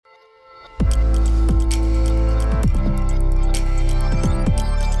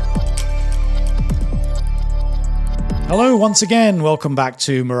Hello once again. Welcome back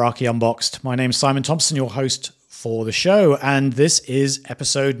to Meraki Unboxed. My name is Simon Thompson, your host for the show, and this is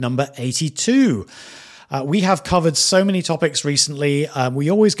episode number 82. We have covered so many topics recently.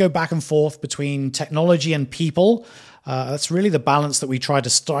 We always go back and forth between technology and people. That's really the balance that we try to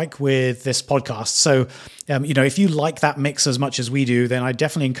strike with this podcast. So, if you like that mix as much as we do, then I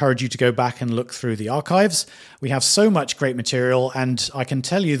definitely encourage you to go back and look through the archives. We have so much great material, and I can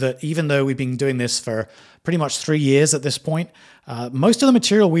tell you that even though we've been doing this for pretty much 3 years at this point, most of the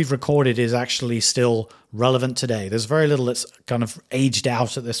material we've recorded is actually still relevant today. There's very little that's kind of aged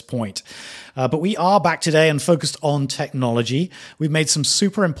out at this point. But we are back today and focused on technology. We've made some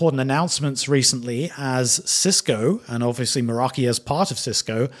super important announcements recently as Cisco, and obviously Meraki as part of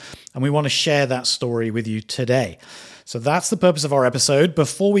Cisco, and we want to share that story with you today. So that's the purpose of our episode.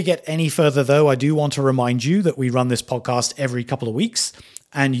 Before we get any further, though, I do want to remind you that we run this podcast every couple of weeks,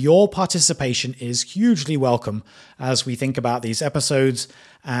 and your participation is hugely welcome as we think about these episodes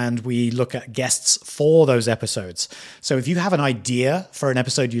and we look at guests for those episodes. So if you have an idea for an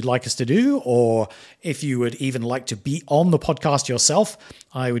episode you'd like us to do, or if you would even like to be on the podcast yourself,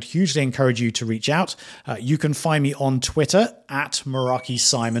 I would hugely encourage you to reach out. You can find me on Twitter at Meraki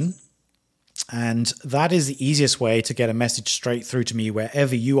Simon. And that is the easiest way to get a message straight through to me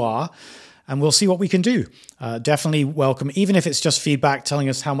wherever you are. And we'll see what we can do. Definitely welcome, even if it's just feedback telling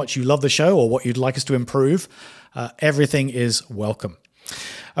us how much you love the show or what you'd like us to improve. Everything is welcome.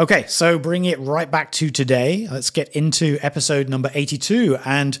 Okay, so bring it right back to today. Let's get into episode number 82.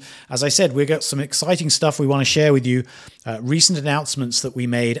 And as I said, we've got some exciting stuff we want to share with you. Recent announcements that we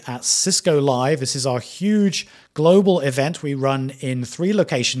made at Cisco Live. This is our huge global event we run in 3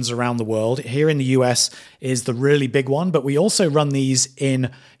 locations around the world. Here in the US is the really big one, but we also run these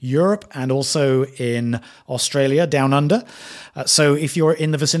in Europe and also in Australia, down under. So if you're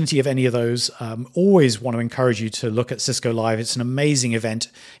in the vicinity of any of those, always want to encourage you to look at Cisco Live. It's an amazing event.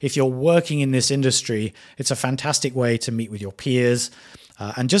 If you're working in this industry, it's a fantastic way to meet with your peers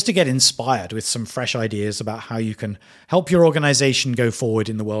and just to get inspired with some fresh ideas about how you can help your organization go forward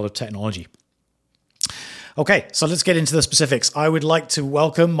in the world of technology. Okay, so let's get into the specifics. I would like to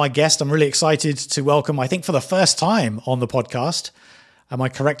welcome my guest. I'm really excited to welcome, I think for the first time on the podcast. Am I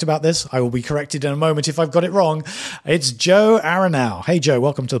correct about this? I will be corrected in a moment if I've got it wrong. It's Joe Aronow. Hey, Joe,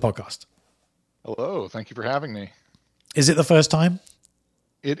 welcome to the podcast. Hello, thank you for having me. Is it the first time?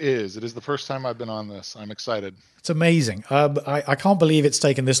 It is. It is the first time I've been on this. I'm excited. It's amazing. I can't believe it's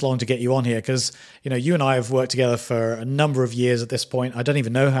taken this long to get you on here because, you and I have worked together for a number of years at this point. I don't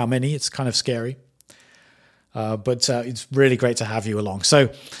even know how many. It's kind of scary. But it's really great to have you along. So,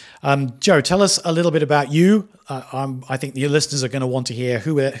 Joe, tell us a little bit about you. I think the listeners are going to want to hear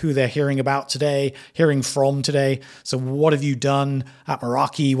who they're hearing about today, hearing from today. So what have you done at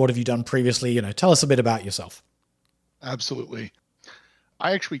Meraki? What have you done previously? Tell us a bit about yourself. Absolutely.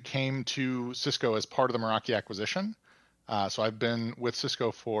 I actually came to Cisco as part of the Meraki acquisition. So I've been with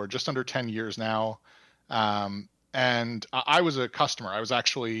Cisco for just under 10 years now. And I was a customer. I was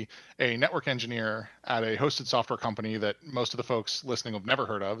actually a network engineer at a hosted software company that most of the folks listening have never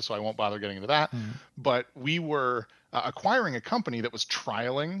heard of, so I won't bother getting into that. But we were acquiring a company that was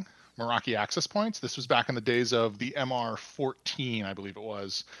trialing Meraki access points. This was back in the days of the MR14, I believe it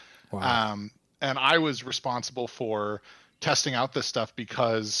was. Wow. And I was responsible for testing out this stuff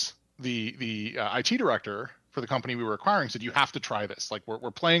because the IT director for the company we were acquiring said, you have to try this. Like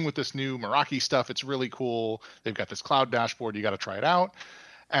we're playing with this new Meraki stuff. It's really cool. They've got this cloud dashboard. You got to try it out.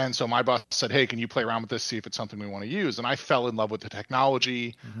 And so my boss said, hey, can you play around with this, see if it's something we want to use? And I fell in love with the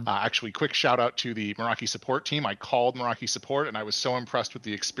technology. Actually, quick shout out to the Meraki support team. I called Meraki support and I was so impressed with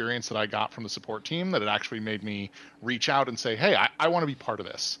the experience that I got from the support team that it actually made me reach out and say, hey, I want to be part of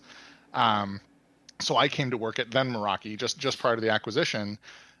this. So I came to work at then Meraki just prior to the acquisition,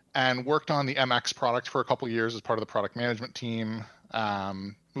 and worked on the MX product for a couple of years as part of the product management team.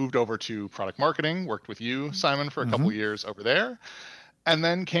 Moved over to product marketing, worked with you, Simon, for a couple of years over there, and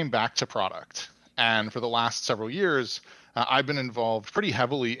then came back to product. And for the last several years, I've been involved pretty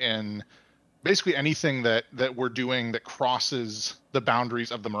heavily in basically anything that we're doing that crosses the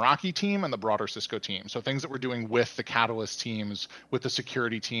boundaries of the Meraki team and the broader Cisco team. So things that we're doing with the Catalyst teams, with the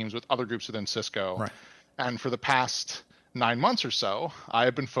security teams, with other groups within Cisco. Right. And for the past 9 months or so, I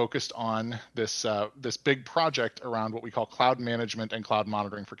have been focused on this big project around what we call cloud management and cloud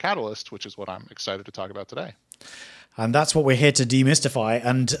monitoring for Catalyst, which is what I'm excited to talk about today. And that's what we're here to demystify.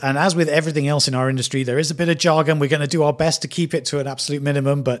 And as with everything else in our industry, there is a bit of jargon. We're going to do our best to keep it to an absolute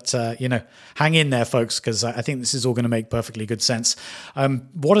minimum. But, hang in there, folks, because I think this is all going to make perfectly good sense.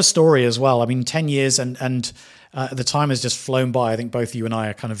 What a story as well. I mean, 10 years and the time has just flown by. I think both you and I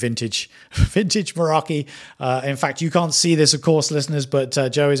are kind of vintage Meraki. In fact, you can't see this, of course, listeners, but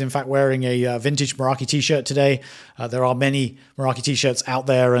Joe is in fact wearing a vintage Meraki t-shirt today. There are many Meraki t-shirts out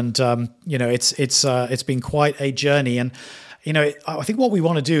there, and it's been quite a journey. And I think what we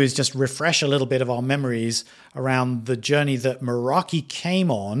want to do is just refresh a little bit of our memories around the journey that Meraki came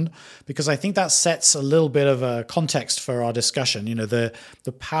on, because I think that sets a little bit of a context for our discussion. The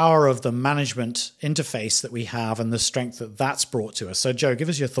power of the management interface that we have and the strength that that's brought to us. So, Joe, give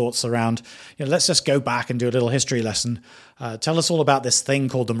us your thoughts around. Let's just go back and do a little history lesson. Tell us all about this thing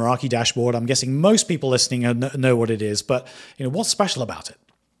called the Meraki dashboard. I'm guessing most people listening know what it is, but what's special about it?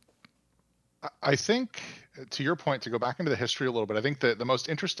 I think, to your point, to go back into the history a little bit, I think that the most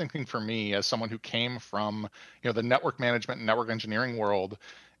interesting thing for me as someone who came from the network management and network engineering world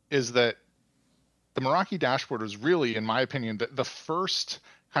is that the Meraki dashboard was really, in my opinion, the first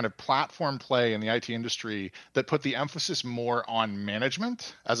kind of platform play in the IT industry that put the emphasis more on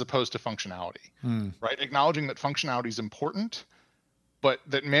management as opposed to functionality, right? Acknowledging that functionality is important, but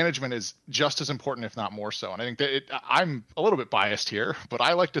that management is just as important, if not more so. And I think that I'm a little bit biased here, but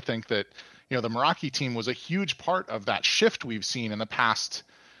I like to think that the Meraki team was a huge part of that shift we've seen in the past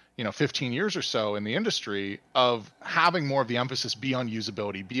 15 years or so in the industry of having more of the emphasis be on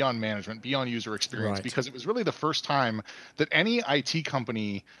usability, be on management, be on user experience, right. Because it was really the first time that any IT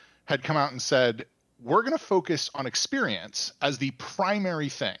company had come out and said, we're going to focus on experience as the primary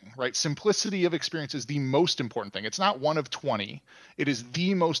thing, right? Simplicity of experience is the most important thing. It's not one of 20. It is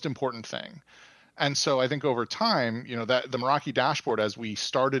the most important thing. And so I think over time, that the Meraki dashboard, as we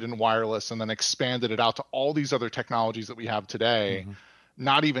started in wireless and then expanded it out to all these other technologies that we have today,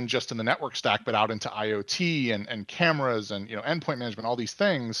 not even just in the network stack, but out into IoT and cameras and endpoint management, all these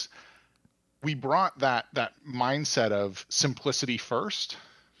things, we brought that mindset of simplicity first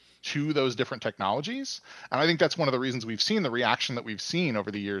to those different technologies. And I think that's one of the reasons we've seen the reaction that we've seen over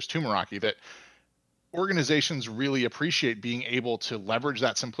the years to Meraki, that organizations really appreciate being able to leverage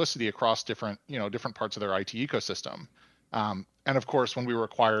that simplicity across different parts of their IT ecosystem. And of course, when we were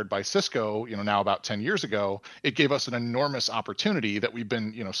acquired by Cisco, now about 10 years ago, it gave us an enormous opportunity that we've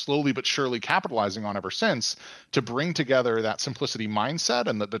been, slowly but surely capitalizing on ever since, to bring together that simplicity mindset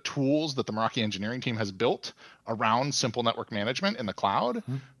and the tools that the Meraki engineering team has built around simple network management in the cloud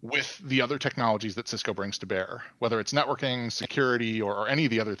with the other technologies that Cisco brings to bear, whether it's networking, security, or any of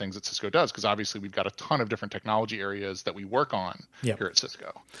the other things that Cisco does, because obviously we've got a ton of different technology areas that we work on here at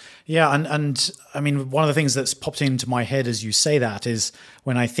Cisco. Yeah, and I mean, one of the things that's popped into my head as you say that is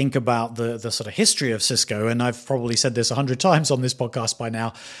when I think about the sort of history of Cisco, and I've probably said this 100 times on this podcast by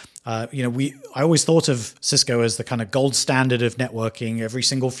now, I always thought of Cisco as the kind of gold standard of networking. Every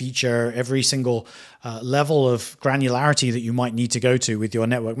single feature, every single level of granularity that you might need to go to with your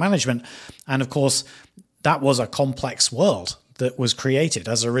network management. And of course, that was a complex world that was created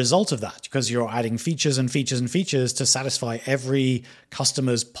as a result of that, because you're adding features and features and features to satisfy every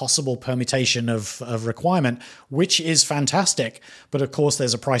customer's possible permutation of requirement, which is fantastic. But of course,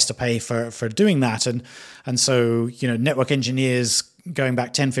 there's a price to pay for doing that. And so, network engineers going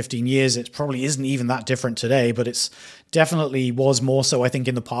back 10, 15 years, it probably isn't even that different today, but it's definitely was more so, I think,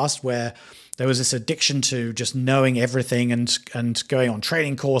 in the past, where there was this addiction to just knowing everything and going on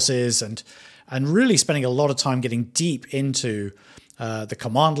training courses and really spending a lot of time getting deep into the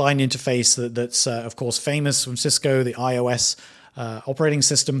command line interface that's of course famous from Cisco, the iOS operating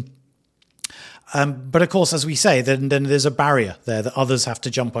system. But of course, as we say, then there's a barrier there that others have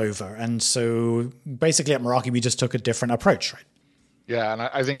to jump over. And so basically at Meraki, we just took a different approach, right? Yeah, and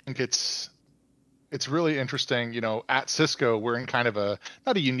I think it's really interesting. At Cisco, we're in kind of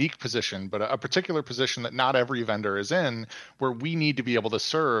not a unique position, but a particular position that not every vendor is in, where we need to be able to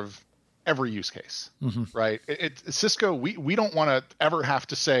serve every use case, right? Cisco, we don't want to ever have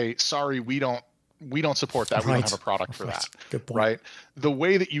to say, sorry, we don't support that. Right. We don't have a product for that. Good point. Right? The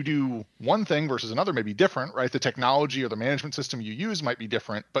way that you do one thing versus another may be different, right? The technology or the management system you use might be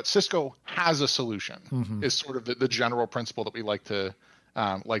different, but Cisco has a solution is sort of the general principle that we like to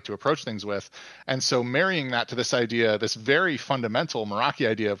approach things with. And so marrying that to this idea, this very fundamental Meraki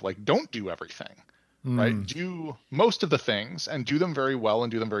idea of don't do everything, right? Do most of the things and do them very well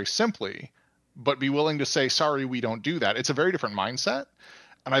and do them very simply, but be willing to say, sorry, we don't do that. It's a very different mindset.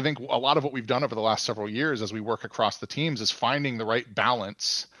 And I think a lot of what we've done over the last several years as we work across the teams is finding the right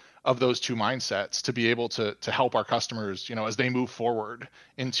balance of those two mindsets to be able to help our customers, as they move forward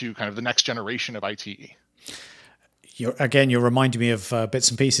into kind of the next generation of IT. you're reminding me of bits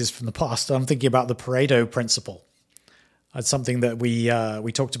and pieces from the past. I'm thinking about the Pareto principle. It's something that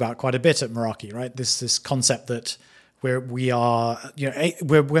we talked about quite a bit at Meraki, right? This concept that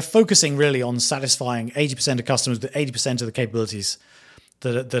we're focusing really on satisfying 80% of customers with 80% of the capabilities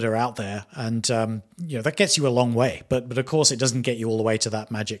that are out there, and that gets you a long way. But of course, it doesn't get you all the way to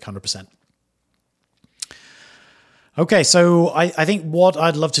that magic 100%. Okay, so I think what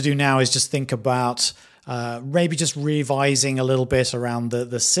I'd love to do now is just think about maybe just revising a little bit around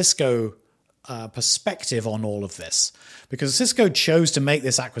the Cisco perspective on all of this, because Cisco chose to make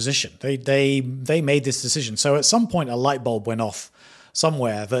this acquisition. They made this decision. So at some point, a light bulb went off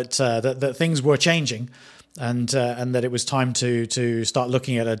somewhere that things were changing, and that it was time to start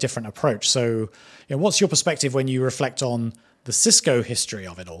looking at a different approach. So, what's your perspective when you reflect on the Cisco history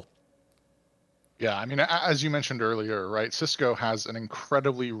of it all? Yeah, I mean, as you mentioned earlier, right? Cisco has an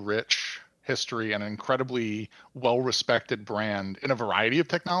incredibly rich history and an incredibly well-respected brand in a variety of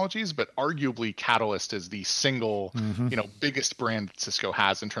technologies, but arguably Catalyst is the single, biggest brand that Cisco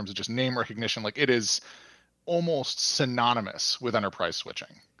has in terms of just name recognition. Like, it is almost synonymous with enterprise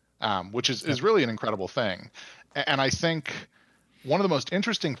switching, which is really an incredible thing. And I think one of the most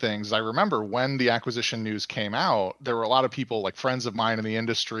interesting things, I remember when the acquisition news came out, there were a lot of people, like friends of mine in the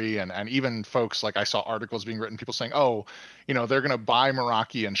industry, and even folks, like I saw articles being written, people saying, oh, they're going to buy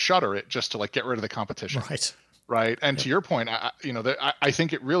Meraki and shutter it just to like get rid of the competition. Right. And to your point, I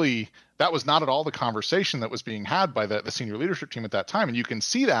think it really, that was not at all the conversation that was being had by the senior leadership team at that time. And you can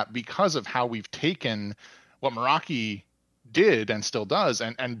see that because of how we've taken what Meraki did and still does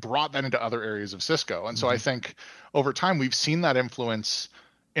and brought that into other areas of Cisco. And so I think over time we've seen that influence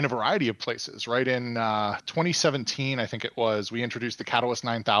in a variety of places, right? In 2017, I think it was, we introduced the Catalyst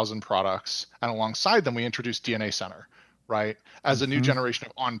 9000 products, and aliside them we introduced DNA Center, right, as a new generation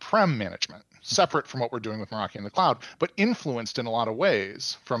of on-prem management, separate from what we're doing with Meraki in the cloud, but influenced in a lot of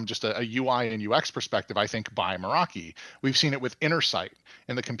ways from just a UI and UX perspective, I think, by Meraki. We've seen it with Intersight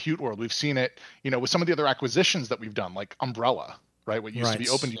in the compute world. We've seen it, with some of the other acquisitions that we've done, like Umbrella, right, what used to be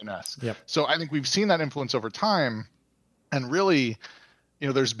OpenDNS. Yep. So I think we've seen that influence over time, and really,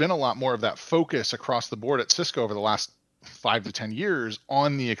 there's been a lot more of that focus across the board at Cisco over the last 5 to 10 years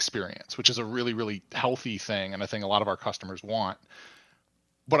on the experience, which is a really, really healthy thing, and I think a lot of our customers want.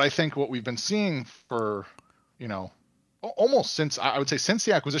 But I think what we've been seeing for, almost since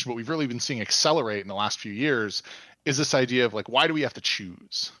the acquisition, but we've really been seeing accelerate in the last few years, is this idea of like, why do we have to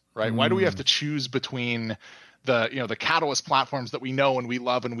choose, right? Why do we have to choose between the Catalyst platforms that we know and we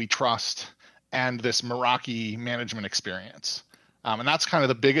love and we trust, and this Meraki management experience? And that's kind of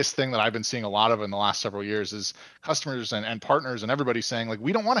the biggest thing that I've been seeing a lot of in the last several years, is customers and partners and everybody saying, like,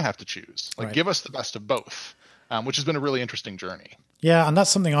 we don't want to have to choose. Like, give us the best of both, which has been a really interesting journey. Yeah, and that's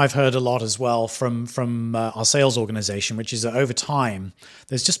something I've heard a lot as well from our sales organization, which is that over time,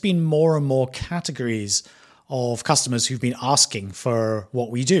 there's just been more and more categories of customers who've been asking for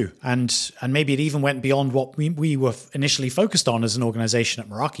what we do. And maybe it even went beyond what we were initially focused on as an organization at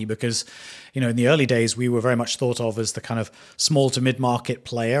Meraki, because, in the early days, we were very much thought of as the kind of small to mid-market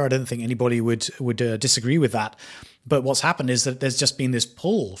player. I don't think anybody would disagree with that. But what's happened is that there's just been this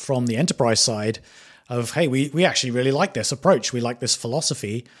pull from the enterprise side of, hey, we actually really like this approach. We like this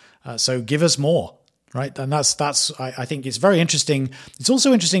philosophy. So give us more, right? And that's I think it's very interesting. It's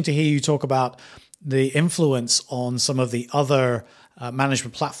also interesting to hear you talk about the influence on some of the other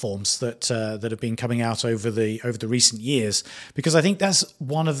management platforms that have been coming out over the recent years, because I think that's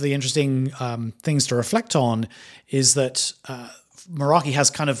one of the interesting things to reflect on, is that Meraki has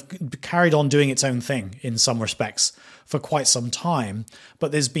kind of carried on doing its own thing in some respects for quite some time,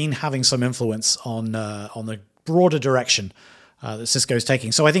 but there's been having some influence on the broader direction that Cisco is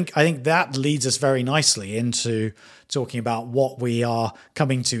taking. So I think that leads us very nicely into talking about what we are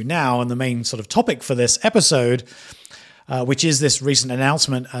coming to now, and the main sort of topic for this episode, which is this recent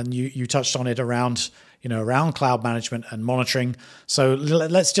announcement, and you touched on it around cloud management and monitoring. So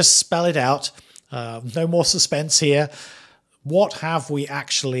let's just spell it out. No more suspense here. What have we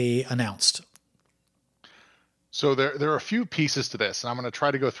actually announced? So there are a few pieces to this, and I'm going to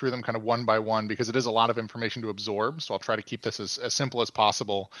try to go through them kind of one by one, because it is a lot of information to absorb. So I'll try to keep this as simple as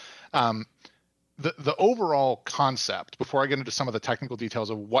possible. The overall concept, before I get into some of the technical details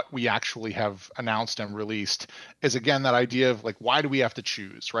of what we actually have announced and released, is again that idea of like, why do we have to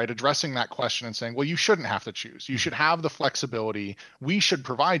choose, right? Addressing that question and saying, well, you shouldn't have to choose. You should have the flexibility. We should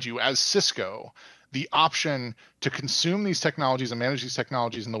provide you as Cisco the option to consume these technologies and manage these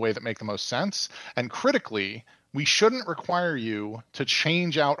technologies in the way that make the most sense. And critically, we shouldn't require you to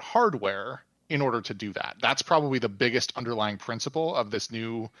change out hardware in order to do that. That's probably the biggest underlying principle of this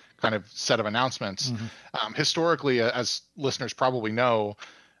new kind of set of announcements. Historically, as listeners probably know,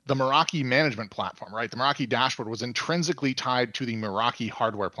 the Meraki management platform, right? The Meraki dashboard was intrinsically tied to the Meraki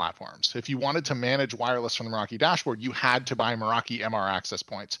hardware platforms. If you wanted to manage wireless from the Meraki dashboard, you had to buy Meraki MR access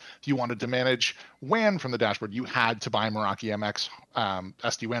points. If you wanted to manage WAN from the dashboard, you had to buy Meraki MX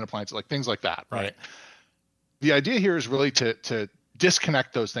SD-WAN appliances, like things like that, right? The idea here is really to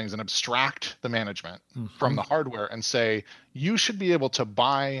disconnect those things and abstract the management from the hardware and say, you should be able to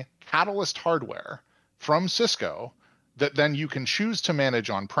buy Catalyst hardware from Cisco that then you can choose to manage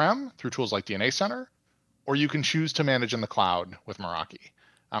on-prem through tools like DNA Center, or you can choose to manage in the cloud with Meraki.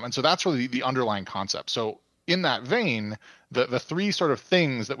 And so that's really the underlying concept. So in that vein, the three sort of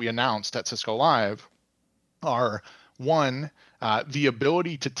things that we announced at Cisco Live are, one, the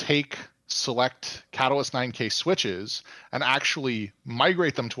ability to take select Catalyst 9K switches and actually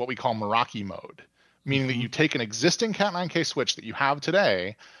migrate them to what we call Meraki mode, meaning that you take an existing Cat 9K switch that you have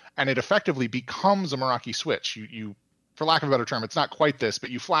today, and it effectively becomes a Meraki switch. You for lack of a better term, it's not quite this,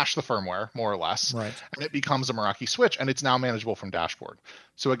 but you flash the firmware, more or less, and it becomes a Meraki switch, and it's now manageable from dashboard.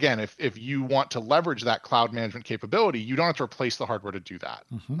 So again, if you want to leverage that cloud management capability, you don't have to replace the hardware to do that.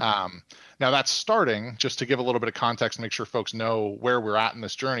 Now that's starting, just to give a little bit of context and make sure folks know where we're at in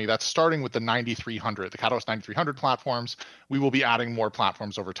this journey, that's starting with the 9300, the Catalyst 9300 platforms. We will be adding more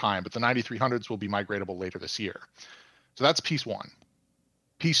platforms over time, but the 9300s will be migratable later this year. So that's piece one.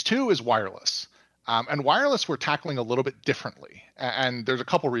 Piece two is wireless. And wireless we're tackling a little bit differently. And there's a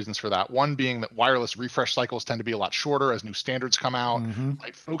couple reasons for that. One being that wireless refresh cycles tend to be a lot shorter as new standards come out.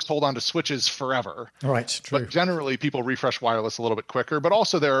 Like, folks hold on to switches forever. Right, true. But generally people refresh wireless a little bit quicker, but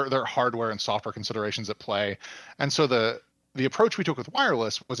also there are hardware and software considerations at play. And so the approach we took with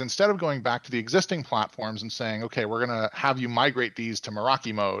wireless was, instead of going back to the existing platforms and saying, okay, we're going to have you migrate these to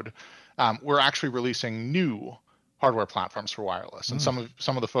Meraki mode, we're actually releasing new hardware platforms for wireless. And some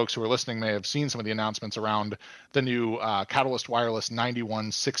of the folks who are listening may have seen some of the announcements around the new Catalyst Wireless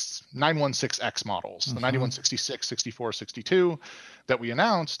 916X models, the 9166, 64, 62 that we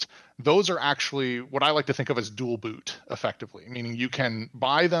announced. Those are actually what I like to think of as dual boot, effectively, meaning you can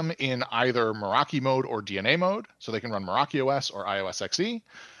buy them in either Meraki mode or DNA mode, so they can run Meraki OS or iOS XE.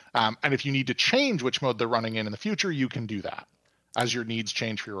 And if you need to change which mode they're running in the future, you can do that as your needs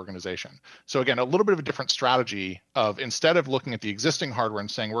change for your organization. So again, a little bit of a different strategy of, instead of looking at the existing hardware and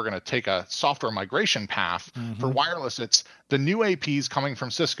saying we're going to take a software migration path for wireless, it's the new APs coming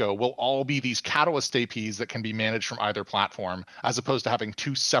from Cisco will all be these Catalyst APs that can be managed from either platform, as opposed to having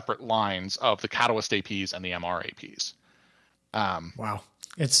two separate lines of the Catalyst APs and the MR APs. Wow.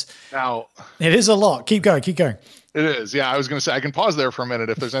 It is a lot. Keep going. It is. Yeah, I was going to say, I can pause there for a minute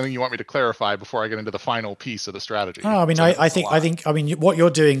if there's anything you want me to clarify before I get into the final piece of the strategy. I mean, what you're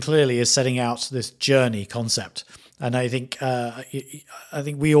doing clearly is setting out this journey concept. And I think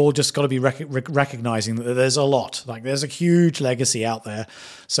we all just got to be recognizing that there's a lot. Like, there's a huge legacy out there.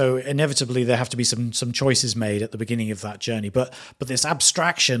 So inevitably there have to be some choices made at the beginning of that journey. But this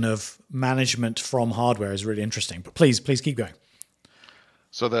abstraction of management from hardware is really interesting. But please keep going.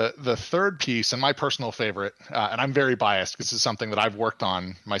 So the third piece, and my personal favorite, and I'm very biased because this is something that I've worked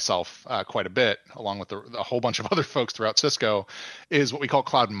on myself quite a bit, along with a whole bunch of other folks throughout Cisco, is what we call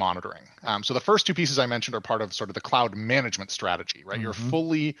cloud monitoring. So the first two pieces I mentioned are part of sort of the cloud management strategy, right? You're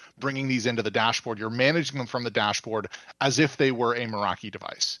fully bringing these into the dashboard. You're managing them from the dashboard as if they were a Meraki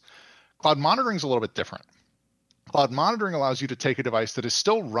device. Cloud monitoring is a little bit different. Cloud monitoring allows you to take a device that is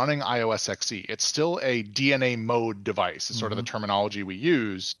still running iOS XE. It's still a DNA mode device, is sort of the terminology we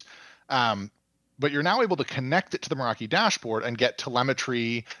use. But you're now able to connect it to the Meraki dashboard and get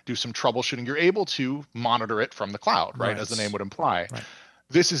telemetry, do some troubleshooting. You're able to monitor it from the cloud, right? As the name would imply. Right.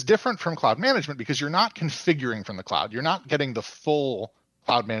 This is different from cloud management because you're not configuring from the cloud. You're not getting the full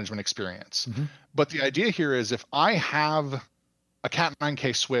cloud management experience. But the idea here is, if I have a Cat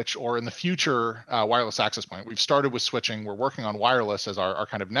 9K switch, or in the future, wireless access point. We've started with switching. We're working on wireless as our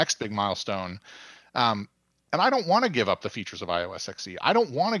kind of next big milestone. And I don't want to give up the features of iOS XE. I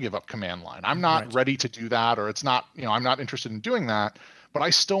don't want to give up command line. I'm not ready to do that, or it's not, I'm not interested in doing that, but I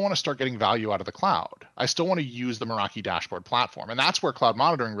still want to start getting value out of the cloud. I still want to use the Meraki dashboard platform. And that's where cloud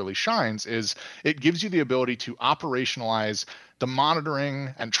monitoring really shines, is it gives you the ability to operationalize the monitoring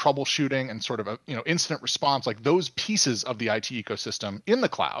and troubleshooting and sort of incident response, like those pieces of the IT ecosystem in the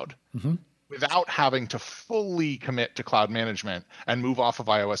cloud, without having to fully commit to cloud management and move off of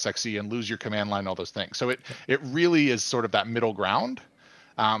iOS XE and lose your command line, all those things. So it really is sort of that middle ground.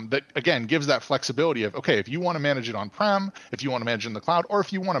 that, again, gives that flexibility of, okay, if you want to manage it on-prem, if you want to manage it in the cloud, or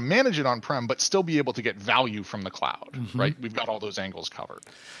if you want to manage it on-prem but still be able to get value from the cloud, right? We've got all those angles covered.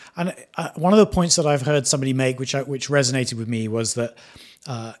 And one of the points that I've heard somebody make, which resonated with me, was that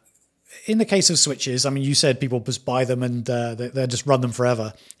in the case of switches, I mean, you said people just buy them and they'll just run them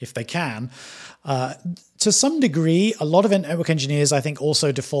forever if they can. To some degree, a lot of network engineers, I think,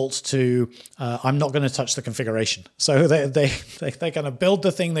 also default to I'm not going to touch the configuration. So they're going to build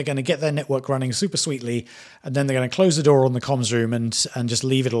the thing, they're going to get their network running super sweetly, and then they're going to close the door on the comms room and just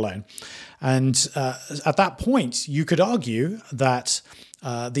leave it alone. And at that point, you could argue that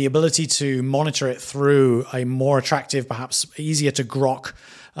the ability to monitor it through a more attractive, perhaps easier to grok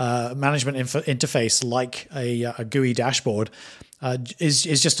management interface like a GUI dashboard is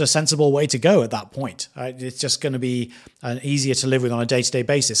just a sensible way to go at that point. It's just going to be easier to live with on a day-to-day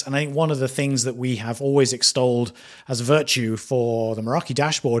basis. And I think one of the things that we have always extolled as virtue for the Meraki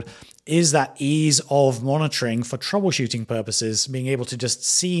dashboard is that ease of monitoring for troubleshooting purposes, being able to just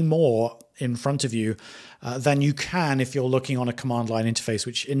see more in front of you than you can if you're looking on a command line interface,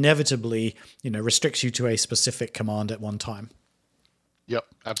 which inevitably, restricts you to a specific command at one time. Yep,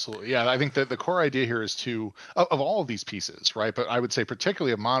 absolutely. Yeah, I think that the core idea here is of all of these pieces, right? But I would say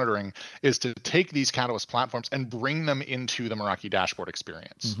particularly of monitoring is to take these Catalyst platforms and bring them into the Meraki dashboard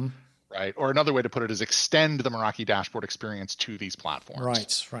experience, right? Or another way to put it is extend the Meraki dashboard experience to these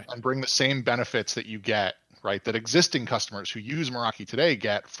platforms. Right. And bring the same benefits that you get, right, that existing customers who use Meraki today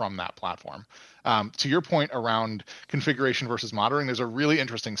get from that platform. To your point around configuration versus monitoring, there's a really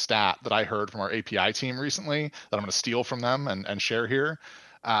interesting stat that I heard from our API team recently that I'm going to steal from them and share here.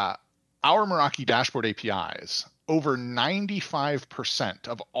 Our Meraki dashboard APIs, over 95%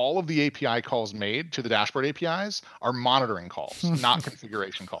 of all of the API calls made to the dashboard APIs are monitoring calls, not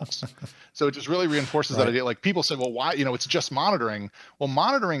configuration calls. So it just really reinforces that idea. Like people say, well, why, it's just monitoring. Well,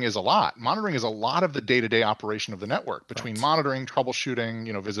 monitoring is a lot. Monitoring is a lot of the day-to-day operation of the network between monitoring,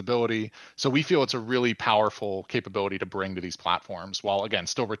 troubleshooting, visibility. So we feel it's a really powerful capability to bring to these platforms while, again,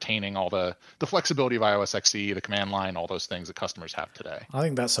 still retaining all the flexibility of iOS XE, the command line, all those things that customers have today. I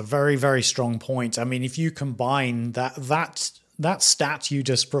think that's a very, very strong point. I mean, if you combine that stat you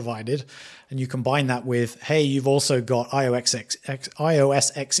just provided, and you combine that with, hey, you've also got iOS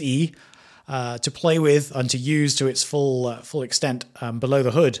XE to play with and to use to its full extent below the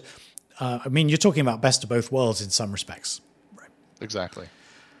hood. I mean, you're talking about best of both worlds in some respects. Right. Exactly.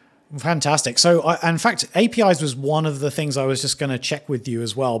 Fantastic. So, in fact, APIs was one of the things I was just going to check with you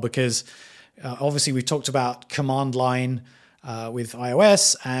as well, because obviously we talked about command line with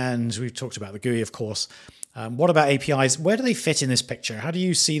iOS, and we've talked about the GUI, of course. What about APIs? Where do they fit in this picture? How do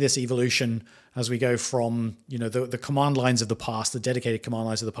you see this evolution as we go from the command lines of the past, the dedicated command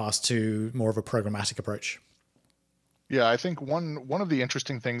lines of the past, to more of a programmatic approach? Yeah, I think one of the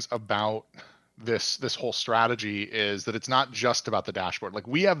interesting things about this whole strategy is that it's not just about the dashboard. Like,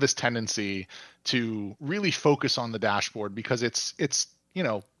 we have this tendency to really focus on the dashboard because it's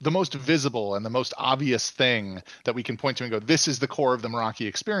the most visible and the most obvious thing that we can point to and go, this is the core of the Meraki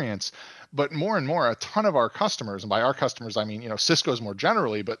experience. But more and more, a ton of our customers, and by our customers, I mean, Cisco's more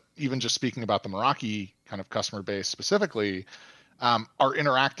generally, but even just speaking about the Meraki kind of customer base specifically, are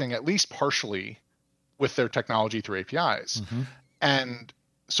interacting at least partially with their technology through APIs. And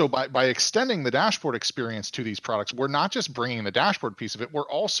so by extending the dashboard experience to these products, we're not just bringing the dashboard piece of it, we're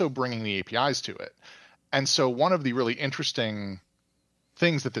also bringing the APIs to it. And so one of the really interesting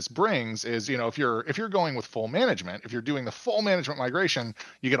things that this brings is, if you're going with full management, if you're doing the full management migration,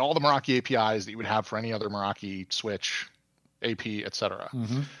 you get all the Meraki APIs that you would have for any other Meraki switch, AP, et cetera.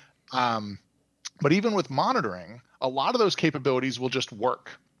 But even with monitoring, a lot of those capabilities will just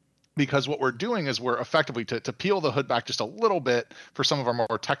work, because what we're doing is we're effectively, to peel the hood back just a little bit for some of our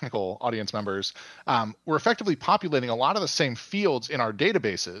more technical audience members, we're effectively populating a lot of the same fields in our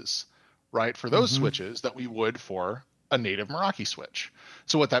databases, right, for those switches that we would for a native Meraki switch.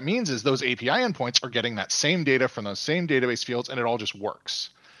 So what that means is those API endpoints are getting that same data from those same database fields, and it all just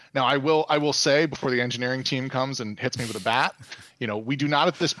works. Now, I will say, before the engineering team comes and hits me with a bat, we do not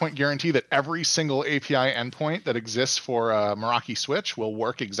at this point guarantee that every single API endpoint that exists for a Meraki switch will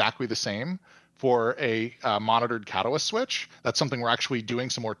work exactly the same for a monitored Catalyst switch. That's something we're actually doing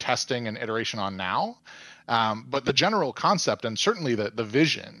some more testing and iteration on now. But the general concept, and certainly the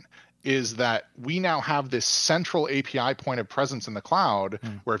vision, is that we now have this central API point of presence in the cloud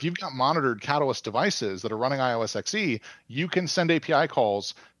where if you've got monitored Catalyst devices that are running iOS XE, you can send API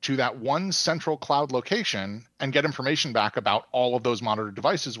calls to that one central cloud location and get information back about all of those monitored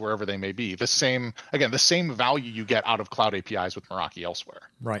devices wherever they may be. The same value you get out of cloud APIs with Meraki elsewhere.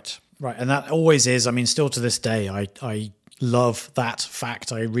 Right. And that always is, I mean, still to this day, I love that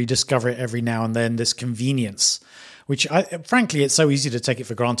fact. I rediscover it every now and then, this convenience, which frankly, it's so easy to take it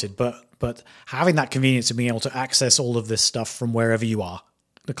for granted, but having that convenience of being able to access all of this stuff from wherever you are,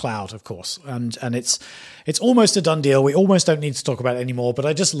 the cloud, of course. And it's almost a done deal. We almost don't need to talk about it anymore, but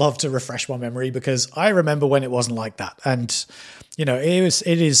I just love to refresh my memory because I remember when it wasn't like that. And, you know, it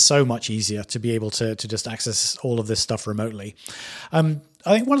is so much easier to be able to just access all of this stuff remotely.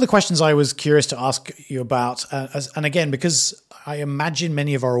 I think one of the questions I was curious to ask you about, and again, because I imagine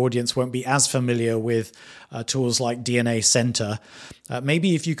many of our audience won't be as familiar with tools like DNA Center,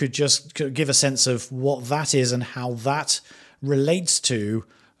 maybe if you could just give a sense of what that is and how that relates to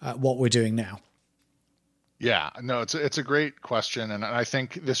what we're doing now. Yeah, no, it's a great question. And I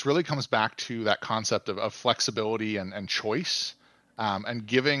think this really comes back to that concept of flexibility and choice. And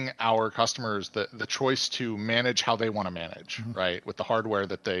giving our customers the choice to manage how they want to manage, right, with the hardware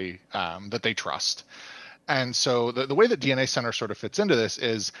that they trust. And so the way that DNA Center sort of fits into this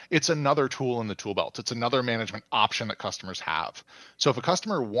is it's another tool in the tool belt. It's another management option that customers have. So if a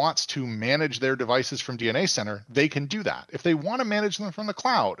customer wants to manage their devices from DNA Center, they can do that. If they want to manage them from the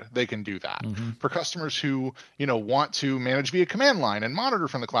cloud, they can do that. For customers who, want to manage via command line and monitor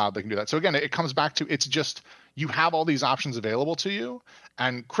from the cloud, they can do that. So again, it comes back to it's just you have all these options available to you.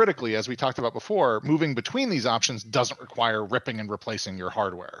 And critically, as we talked about before, moving between these options doesn't require ripping and replacing your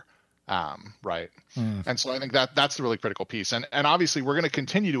hardware. Right. And so I think that's the really critical piece. And obviously we're going to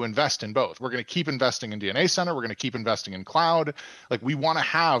continue to invest in both. We're going to keep investing in DNA Center. We're going to keep investing in cloud. Like we want to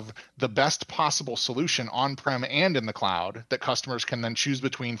have the best possible solution on-prem and in the cloud that customers can then choose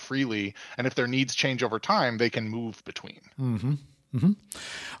between freely. And if their needs change over time, they can move between.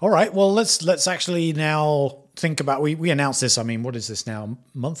 All right. Well, let's actually now think about, we announced this. I mean, what is this now?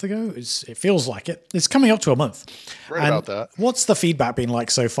 A month ago? It feels like it. It's coming up to a month. Right about that. What's the feedback been like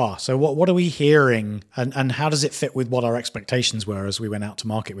so far? So what are we hearing and how does it fit with what our expectations were as we went out to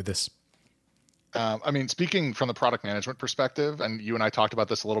market with this? I mean, speaking from the product management perspective, and you and I talked about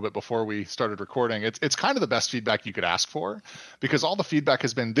this a little bit before we started recording, it's kind of the best feedback you could ask for because all the feedback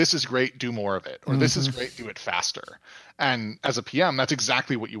has been, this is great, do more of it, or this is great, do it faster. And as a PM, that's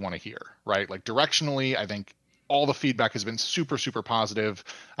exactly what you want to hear, right? Like directionally, I think all the feedback has been super, super positive.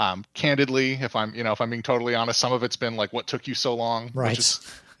 Candidly, if I'm being totally honest, some of it's been like, what took you so long, which is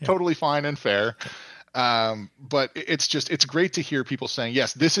totally fine and fair. But it's great to hear people saying,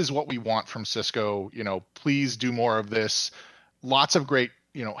 yes, this is what we want from Cisco, please do more of this. Lots of great,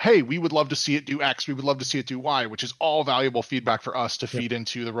 hey, we would love to see it do X, we would love to see it do Y, which is all valuable feedback for us to feed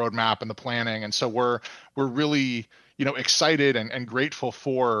into the roadmap and the planning. And so we're really, excited and grateful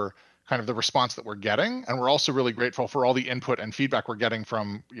for kind of the response that we're getting. And we're also really grateful for all the input and feedback we're getting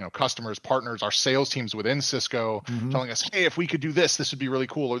from, customers, partners, our sales teams within Cisco telling us, hey, if we could do this, this would be really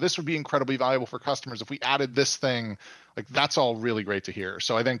cool, or this would be incredibly valuable for customers if we added this thing. Like that's all really great to hear.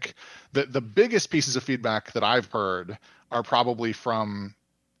 So I think the biggest pieces of feedback that I've heard are probably from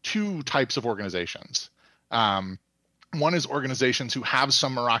two types of organizations. One is organizations who have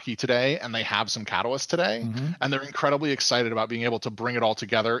some Meraki today and they have some Catalyst today, and they're incredibly excited about being able to bring it all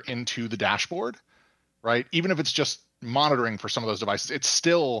together into the dashboard, right? Even if it's just monitoring for some of those devices, it's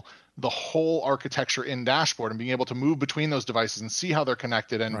still the whole architecture in dashboard and being able to move between those devices and see how they're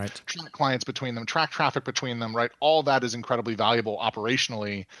connected and track clients between them, track traffic between them, right? All that is incredibly valuable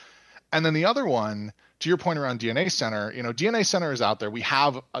operationally. And then the other one, to your point around DNA Center, DNA Center is out there. We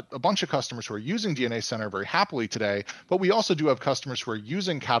have a bunch of customers who are using DNA Center very happily today, but we also do have customers who are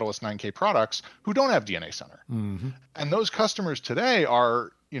using Catalyst 9K products who don't have DNA Center. And those customers today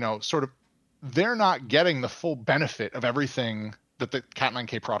are, they're not getting the full benefit of everything that the Cat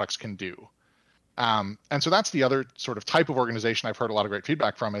 9K products can do. And so that's the other sort of type of organization I've heard a lot of great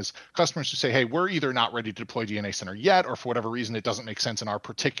feedback from is customers who say, hey, we're either not ready to deploy DNA Center yet, or for whatever reason, it doesn't make sense in our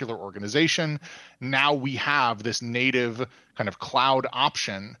particular organization. Now we have this native kind of cloud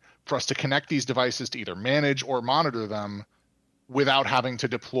option for us to connect these devices to either manage or monitor them without having to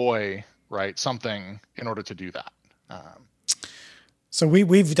deploy, something in order to do that. So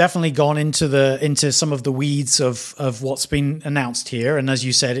we've definitely gone into some of the weeds of what's been announced here, and as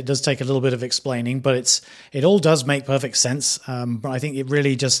you said, it does take a little bit of explaining, but it all does make perfect sense. But I think it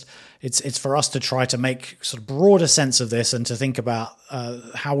really just it's for us to try to make sort of broader sense of this and to think about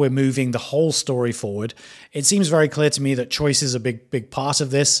how we're moving the whole story forward. It seems very clear to me that choice is a big part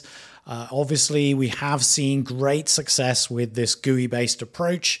of this. Obviously, we have seen great success with this GUI-based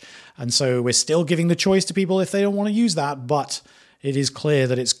approach, and so we're still giving the choice to people if they don't want to use that, but it is clear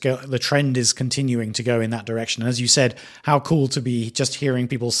that the trend is continuing to go in that direction. And as you said, how cool to be just hearing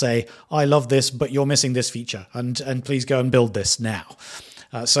people say, I love this, but you're missing this feature, and please go and build this now.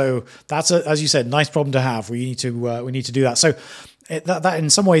 So that's as you said, nice problem to have. We need to do that. So that in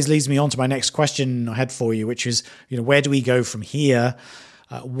some ways leads me on to my next question I had for you, which is, where do we go from here?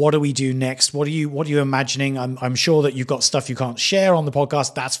 What do we do next? What are you imagining? I'm sure that you've got stuff you can't share on the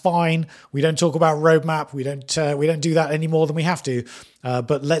podcast. That's fine. We don't talk about roadmap. We don't do that any more than we have to.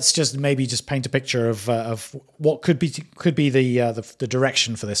 But let's just paint a picture of what could be the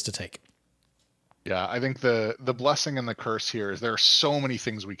direction for this to take. Yeah, I think the blessing and the curse here is there are so many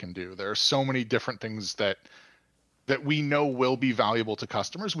things we can do. There are so many different things that we know will be valuable to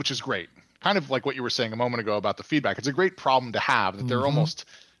customers, which is great. Kind of like what you were saying a moment ago about the feedback. It's a great problem to have, that there are almost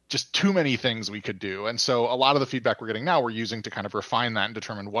just too many things we could do. And so a lot of the feedback we're getting now, we're using to kind of refine that and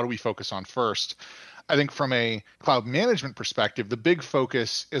determine what do we focus on first. I think from a cloud management perspective, the big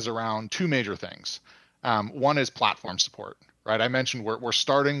focus is around two major things. One is platform support. Right, I mentioned we're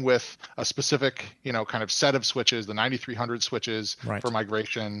starting with a specific, kind of set of switches, the 9300 switches for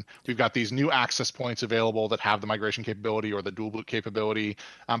migration. We've got these new access points available that have the migration capability or the dual boot capability,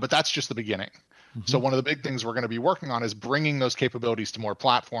 but that's just the beginning. So one of the big things we're going to be working on is bringing those capabilities to more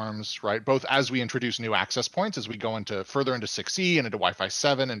platforms, right? Both as we introduce new access points, as we go further into 6E and into Wi-Fi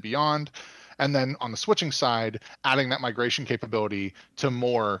 7 and beyond. And then on the switching side, adding that migration capability to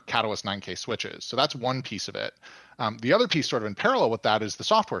more Catalyst 9K switches. So that's one piece of it. The other piece sort of in parallel with that is the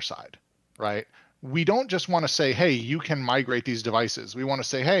software side, right? We don't just want to say, hey, you can migrate these devices. We want to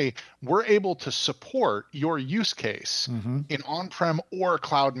say, hey, we're able to support your use case in on-prem or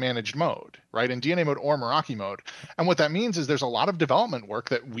cloud managed mode, right? In DNA mode or Meraki mode. And what that means is there's a lot of development work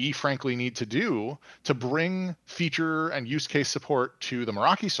that we frankly need to do to bring feature and use case support to the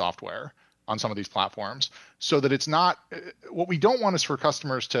Meraki software on some of these platforms, so that it's not, what we don't want is for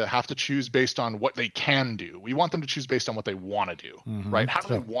customers to have to choose based on what they can do. We want them to choose based on what they want to do, right? How do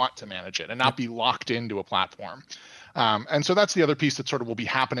they want to manage it and not be locked into a platform? And so that's the other piece that sort of will be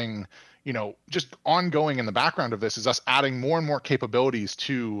happening, just ongoing in the background of this, is us adding more and more capabilities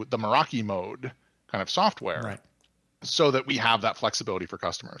to the Meraki mode kind of software, so that we have that flexibility for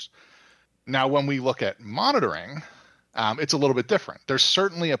customers. Now, when we look at monitoring, it's a little bit different. There's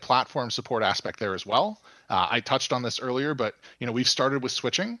certainly a platform support aspect there as well. I touched on this earlier, but we've started with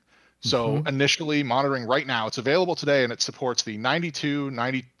switching. So initially monitoring right now, it's available today, and it supports the 92,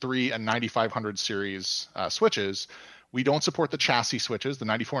 93, and 9500 series switches. We don't support the chassis switches, the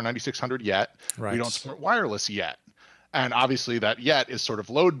 94 and 9600 yet. We don't support wireless yet. And obviously that yet is sort of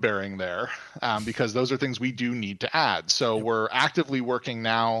load bearing there, because those are things we do need to add. So we're actively working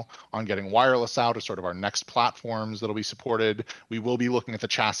now on getting wireless out as sort of our next platforms that'll be supported. We will be looking at the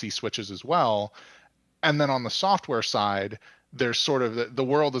chassis switches as well. And then on the software side, there's sort of the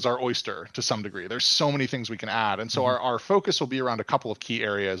world is our oyster to some degree. There's so many things we can add. And so our focus will be around a couple of key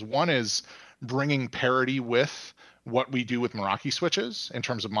areas. One is bringing parity with what we do with Meraki switches in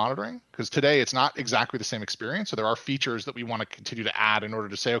terms of monitoring, because today it's not exactly the same experience. So there are features that we want to continue to add in order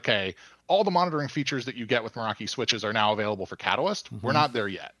to say, okay, all the monitoring features that you get with Meraki switches are now available for Catalyst. We're not there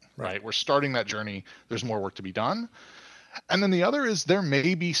yet, right? We're starting that journey. There's more work to be done. And then the other is there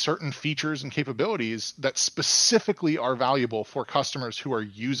may be certain features and capabilities that specifically are valuable for customers who are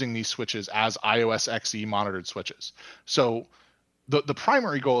using these switches as iOS XE monitored switches. So the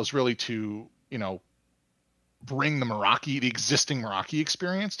primary goal is really to, bring the existing Meraki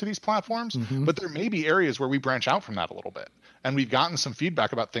experience to these platforms, but there may be areas where we branch out from that a little bit. And we've gotten some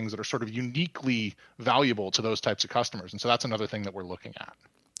feedback about things that are sort of uniquely valuable to those types of customers. And so that's another thing that we're looking at.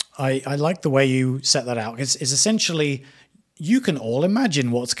 I like the way you set that out. It's essentially, you can all imagine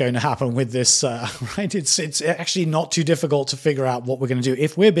what's going to happen with this, right? It's actually not too difficult to figure out what we're going to do.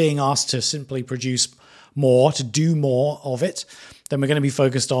 If we're being asked to simply produce more, to do more of it, then we're going to be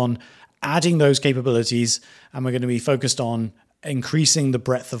focused on adding those capabilities, and we're going to be focused on increasing the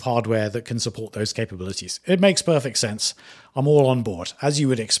breadth of hardware that can support those capabilities. It makes perfect sense. I'm all on board, as you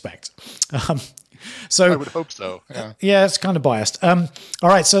would expect. So I would hope so. Yeah, it's kind of biased. All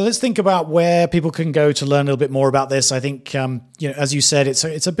right, so let's think about where people can go to learn a little bit more about this. I think, as you said,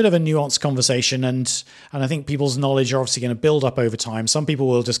 it's a bit of a nuanced conversation, and I think people's knowledge are obviously going to build up over time. Some people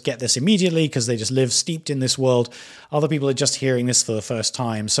will just get this immediately because they just live steeped in this world. Other people are just hearing this for the first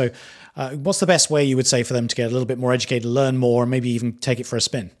time. So what's the best way you would say for them to get a little bit more educated, learn more, and maybe even take it for a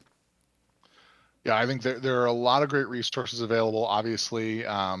spin? Yeah, I think there are a lot of great resources available, obviously,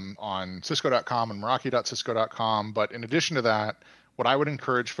 on Cisco.com and Meraki.cisco.com. But in addition to that, what I would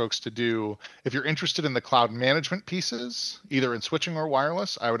encourage folks to do, if you're interested in the cloud management pieces, either in switching or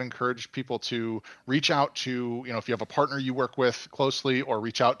wireless, I would encourage people to reach out to, if you have a partner you work with closely, or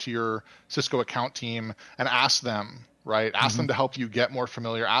reach out to your Cisco account team and ask them, right? Ask them to help you get more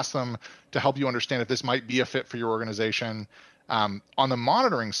familiar. Ask them to help you understand if this might be a fit for your organization. On the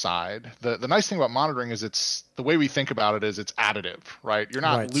monitoring side, the nice thing about monitoring is it's the way we think about it is it's additive, right? You're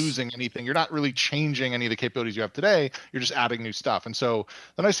not losing anything. You're not really changing any of the capabilities you have today. You're just adding new stuff. And so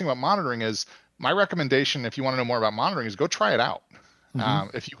the nice thing about monitoring is my recommendation, if you want to know more about monitoring, is go try it out.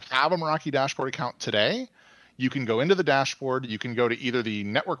 If you have a Meraki dashboard account today, you can go into the dashboard. You can go to either the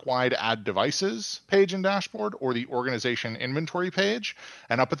network-wide add devices page in dashboard or the organization inventory page.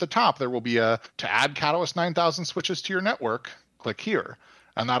 And up at the top, there will be to add Catalyst 9000 switches to your network, click here.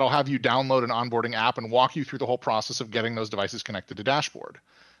 And that'll have you download an onboarding app and walk you through the whole process of getting those devices connected to dashboard.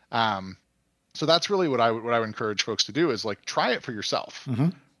 So that's really what I would encourage folks to do is like try it for yourself.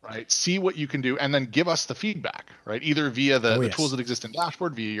 Right? See what you can do and then give us the feedback, right? Either via the tools that exist in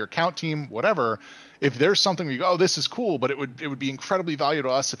dashboard, via your account team, whatever. If there's something where you go, oh, this is cool, but it would be incredibly valuable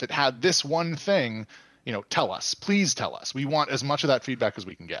to us if it had this one thing, tell us. Please tell us. We want as much of that feedback as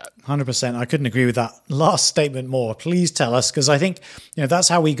we can get. 100%. I couldn't agree with that last statement more. Please tell us, because I think that's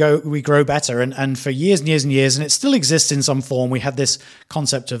how we grow better. And for years and years and years, and it still exists in some form. We had this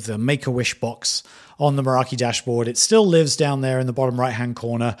concept of the Make-A-Wish box on the Meraki dashboard. It still lives down there in the bottom right-hand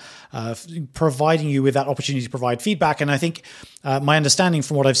corner, providing you with that opportunity to provide feedback. And I think my understanding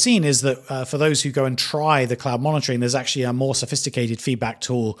from what I've seen is that for those who go and try the cloud monitoring, there's actually a more sophisticated feedback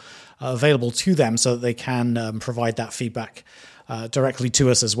tool available to them so that they can provide that feedback directly to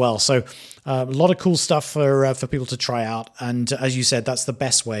us as well. So a lot of cool stuff for people to try out. And as you said, that's the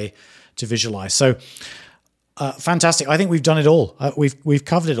best way to visualize. So fantastic. I think we've done it all. We've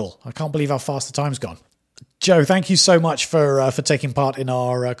covered it all. I can't believe how fast the time's gone. Joe, thank you so much for taking part in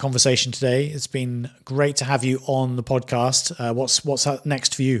our conversation today. It's been great to have you on the podcast. What's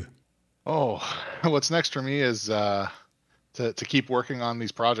next for you? Oh, what's next for me is to keep working on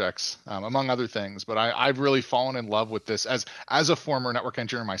these projects, among other things. But I've really fallen in love with this as a former network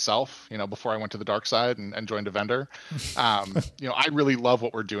engineer myself, before I went to the dark side and joined a vendor. I really love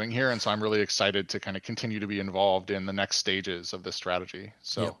what we're doing here. And so I'm really excited to kind of continue to be involved in the next stages of this strategy.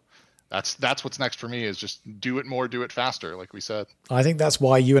 So that's what's next for me is just do it more, do it faster, like we said. I think that's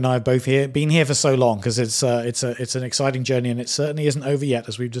why you and I have both been here for so long, because it's an exciting journey, and it certainly isn't over yet,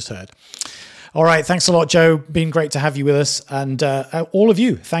 as we've just heard. All right. Thanks a lot, Joe. Been great to have you with us. And all of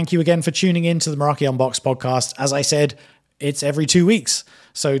you, thank you again for tuning in to the Meraki Unboxed podcast. As I said, it's every 2 weeks.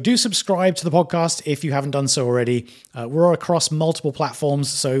 So do subscribe to the podcast if you haven't done so already. We're across multiple platforms.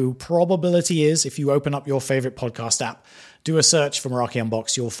 So probability is if you open up your favorite podcast app, do a search for Meraki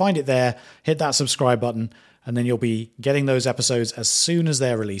Unboxed, you'll find it there. Hit that subscribe button, and then you'll be getting those episodes as soon as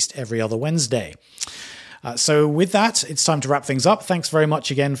they're released every other Wednesday. So with that, it's time to wrap things up. Thanks very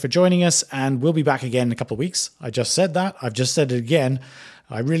much again for joining us, and we'll be back again in a couple of weeks. I just said that. I've just said it again.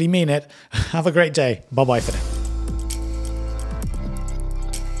 I really mean it. Have a great day. Bye-bye for now.